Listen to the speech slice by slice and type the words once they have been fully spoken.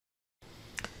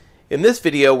In this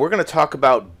video, we're going to talk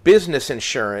about business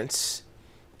insurance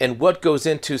and what goes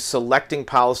into selecting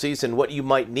policies and what you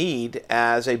might need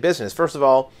as a business. First of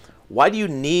all, why do you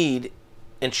need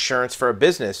insurance for a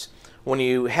business? When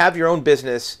you have your own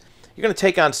business, you're going to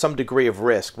take on some degree of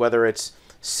risk, whether it's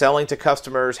selling to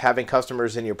customers, having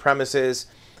customers in your premises,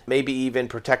 maybe even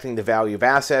protecting the value of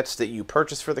assets that you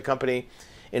purchase for the company.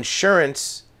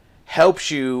 Insurance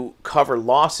helps you cover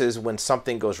losses when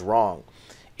something goes wrong.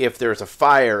 If there's a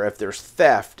fire, if there's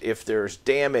theft, if there's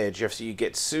damage, if you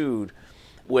get sued,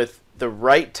 with the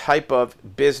right type of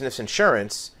business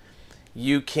insurance,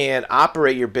 you can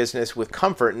operate your business with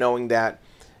comfort knowing that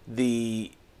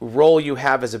the role you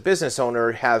have as a business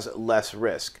owner has less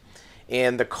risk.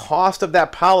 And the cost of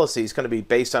that policy is going to be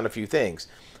based on a few things.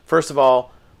 First of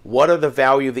all, what are the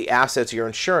value of the assets you're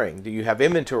insuring? Do you have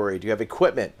inventory? Do you have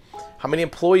equipment? How many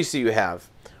employees do you have?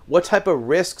 What type of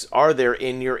risks are there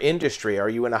in your industry? Are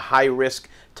you in a high-risk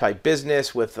type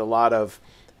business with a lot of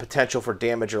potential for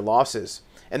damage or losses?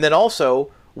 And then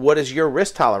also, what is your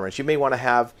risk tolerance? You may want to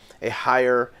have a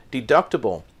higher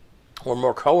deductible or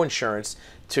more co-insurance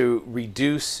to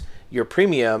reduce your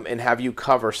premium and have you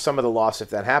cover some of the loss if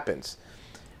that happens.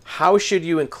 How should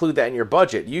you include that in your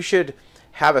budget? You should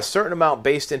have a certain amount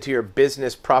based into your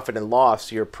business profit and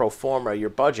loss, your pro forma, your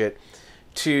budget,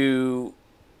 to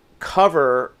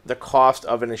cover the cost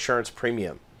of an insurance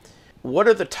premium. What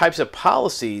are the types of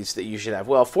policies that you should have?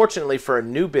 Well, fortunately for a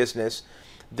new business,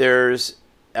 there's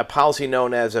a policy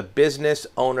known as a business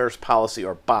owner's policy,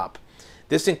 or BOP.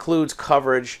 This includes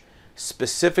coverage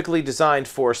specifically designed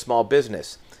for a small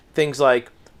business. Things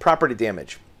like property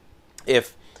damage.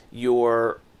 If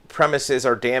your premises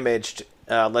are damaged,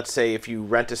 let's say if you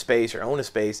rent a space or own a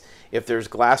space, if there's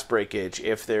glass breakage,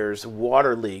 if there's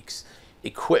water leaks,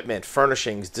 equipment,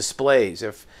 furnishings, displays,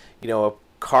 if a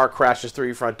car crashes through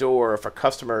your front door, if a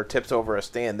customer tips over a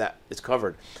stand, that is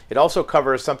covered. It also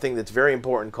covers something that's very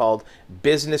important called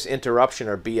business interruption,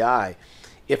 or BI.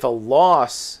 If a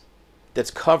loss that's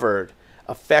covered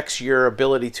affects your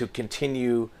ability to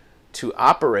continue to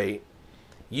operate,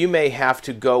 you may have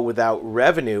to go without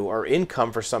revenue or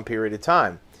income for some period of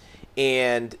time.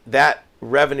 And that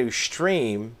revenue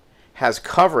stream has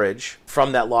coverage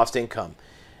from that lost income.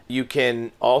 You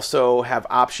can also have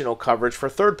optional coverage for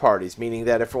third parties, meaning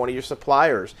that if one of your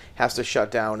suppliers has to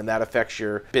shut down and that affects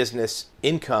your business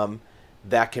income,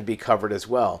 that can be covered as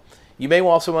well. You may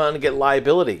also want to get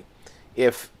liability.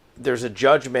 If there's a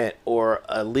judgment or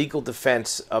a legal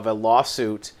defense of a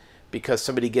lawsuit because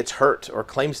somebody gets hurt or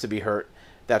claims to be hurt,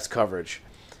 that's coverage.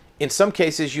 In some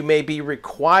cases, you may be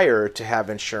required to have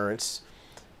insurance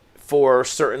for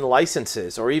certain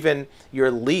licenses, or even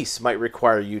your lease might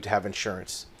require you to have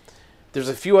insurance. There's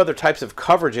a few other types of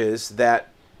coverages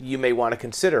that you may want to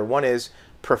consider. One is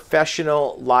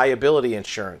professional liability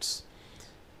insurance,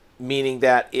 meaning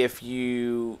that if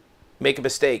you make a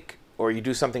mistake or you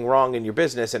do something wrong in your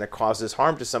business and it causes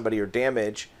harm to somebody or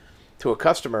damage to a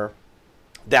customer,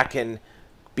 that can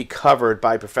be covered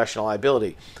by professional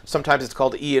liability. Sometimes it's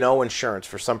called E&O insurance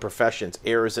for some professions,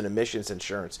 errors and omissions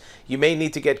insurance. You may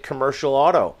need to get commercial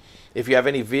auto if you have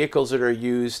any vehicles that are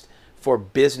used for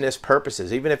business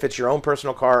purposes. Even if it's your own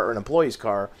personal car or an employee's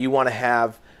car, you want to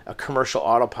have a commercial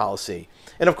auto policy.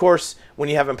 And of course, when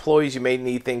you have employees, you may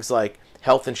need things like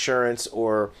health insurance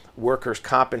or workers'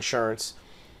 comp insurance.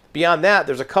 Beyond that,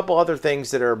 there's a couple other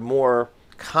things that are more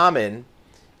common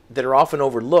that are often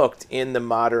overlooked in the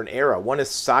modern era. One is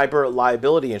cyber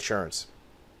liability insurance.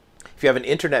 If you have an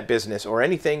internet business or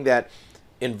anything that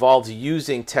involves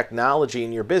using technology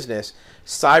in your business,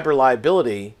 cyber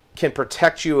liability can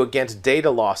protect you against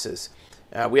data losses.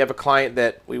 We have a client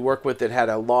that we work with that had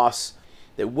a loss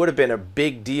that would have been a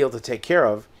big deal to take care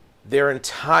of. Their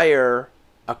entire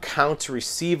accounts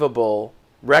receivable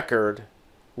record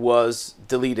was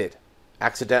deleted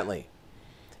accidentally.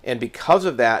 And because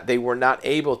of that, they were not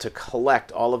able to collect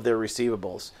all of their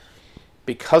receivables.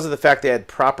 Because of the fact they had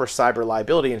proper cyber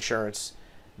liability insurance,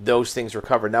 those things were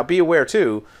covered. Now be aware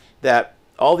too that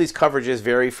all these coverages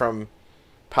vary from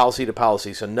policy to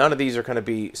policy. So none of these are going to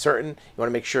be certain. You want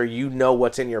to make sure you know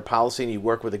what's in your policy and you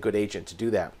work with a good agent to do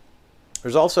that.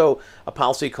 There's also a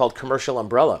policy called commercial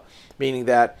umbrella, meaning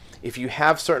that if you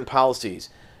have certain policies,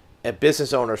 a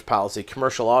business owner's policy,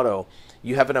 commercial auto,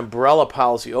 you have an umbrella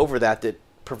policy over that that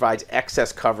provides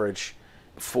excess coverage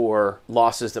for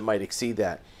losses that might exceed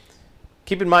that.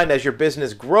 Keep in mind, as your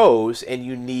business grows and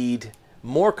you need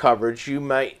more coverage, you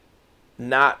might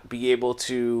not be able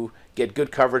to get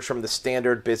good coverage from the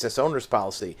standard business owner's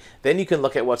policy. Then you can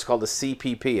look at what's called a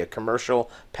CPP, a commercial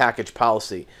package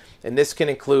policy. And this can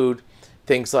include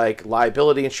things like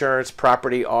liability insurance,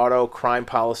 property, auto, crime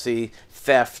policy,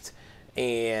 theft,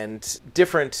 and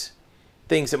different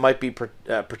things that might be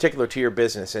particular to your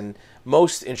business. And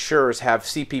most insurers have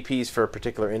CPPs for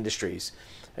particular industries.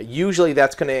 Usually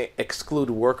that's going to exclude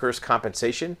workers'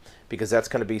 compensation because that's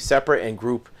going to be separate, and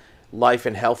group life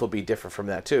and health will be different from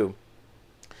that too.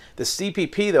 The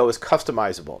CPP, though, is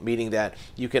customizable, meaning that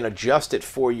you can adjust it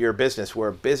for your business, where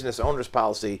a business owner's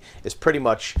policy is pretty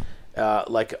much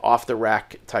like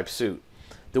off-the-rack type suit.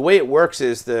 The way it works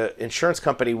is the insurance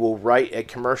company will write a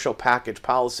commercial package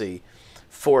policy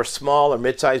for a small or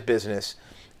mid-sized business,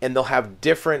 and they'll have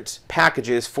different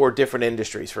packages for different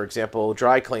industries. For example,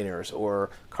 dry cleaners or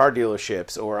car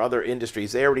dealerships or other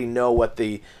industries. They already know what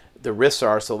the risks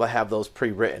are, so they'll have those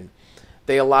pre-written.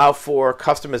 They allow for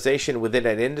customization within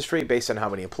that industry based on how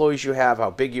many employees you have, how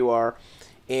big you are,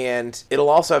 and it'll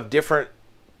also have different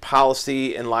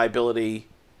policy and liability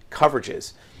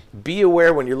coverages. Be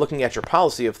aware when you're looking at your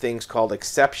policy of things called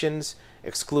exceptions,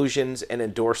 exclusions, and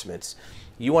endorsements.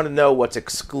 You want to know what's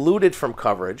excluded from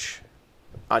coverage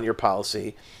on your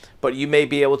policy, but you may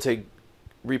be able to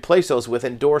replace those with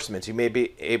endorsements. You may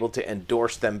be able to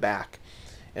endorse them back.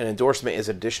 An endorsement is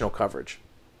additional coverage.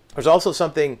 There's also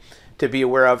something to be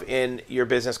aware of in your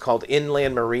business called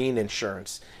inland marine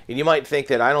insurance. And you might think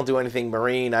that I don't do anything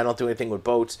marine, I don't do anything with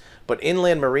boats, but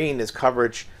inland marine is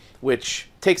coverage which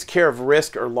takes care of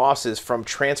risk or losses from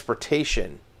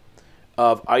transportation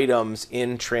of items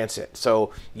in transit.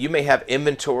 So you may have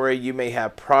inventory, you may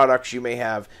have products, you may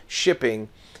have shipping,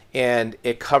 and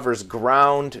it covers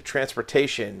ground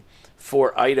transportation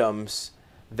for items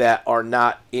that are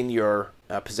not in your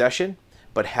possession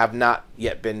but have not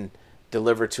yet been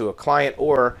delivered to a client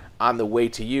or on the way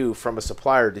to you from a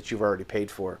supplier that you've already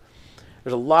paid for.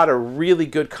 There's a lot of really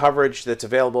good coverage that's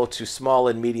available to small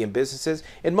and medium businesses,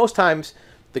 and most times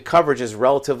the coverage is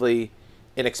relatively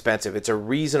inexpensive. It's a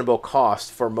reasonable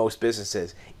cost for most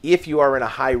businesses. If you are in a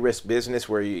high-risk business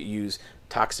where you use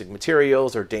toxic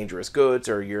materials or dangerous goods,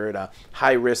 or you're in a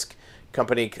high-risk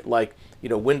company like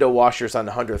window washers on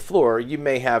the 100th floor, you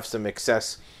may have some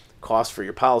excess cost for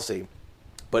your policy.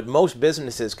 But most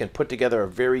businesses can put together a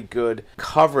very good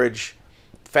coverage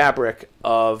fabric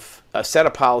of a set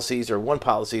of policies or one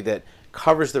policy that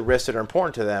covers the risks that are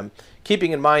important to them,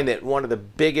 keeping in mind that one of the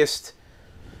biggest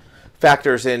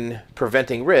factors in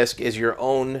preventing risk is your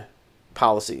own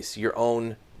policies, your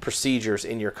own procedures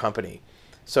in your company.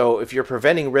 So if you're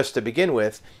preventing risk to begin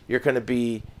with, you're going to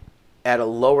be at a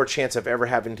lower chance of ever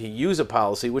having to use a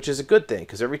policy, which is a good thing,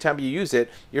 because every time you use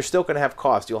it, you're still going to have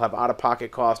costs. You'll have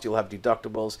out-of-pocket costs, you'll have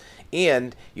deductibles,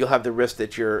 and you'll have the risk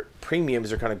that your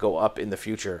premiums are going to go up in the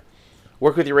future.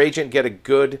 Work with your agent, get a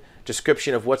good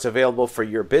description of what's available for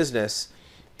your business,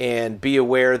 and be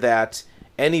aware that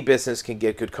any business can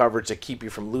get good coverage to keep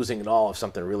you from losing it all if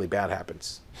something really bad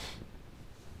happens.